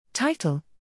Title: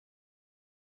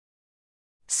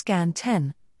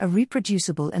 scAN10, a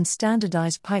reproducible and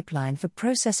standardized pipeline for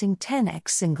processing 10x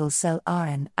single-cell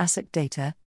RNAseq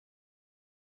data.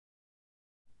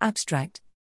 Abstract: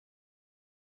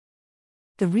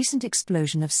 the recent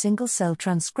explosion of single-cell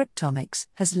transcriptomics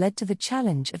has led to the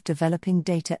challenge of developing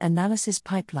data analysis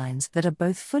pipelines that are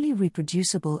both fully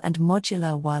reproducible and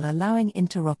modular while allowing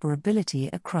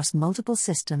interoperability across multiple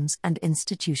systems and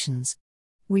institutions.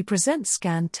 We present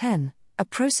scAN10, a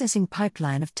processing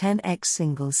pipeline of 10x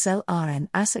single-cell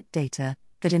RNAseq data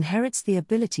that inherits the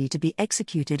ability to be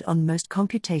executed on most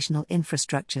computational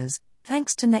infrastructures,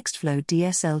 thanks to Nextflow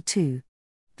DSL2.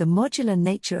 The modular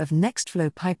nature of Nextflow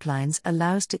pipelines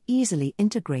allows to easily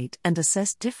integrate and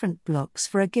assess different blocks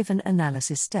for a given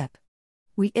analysis step.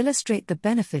 We illustrate the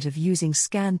benefit of using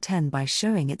scAN10 by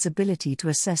showing its ability to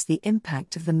assess the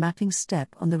impact of the mapping step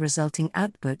on the resulting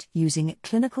output using a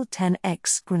clinical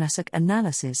 10x RNAseq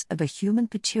analysis of a human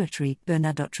pituitary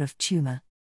gonadotroph tumor.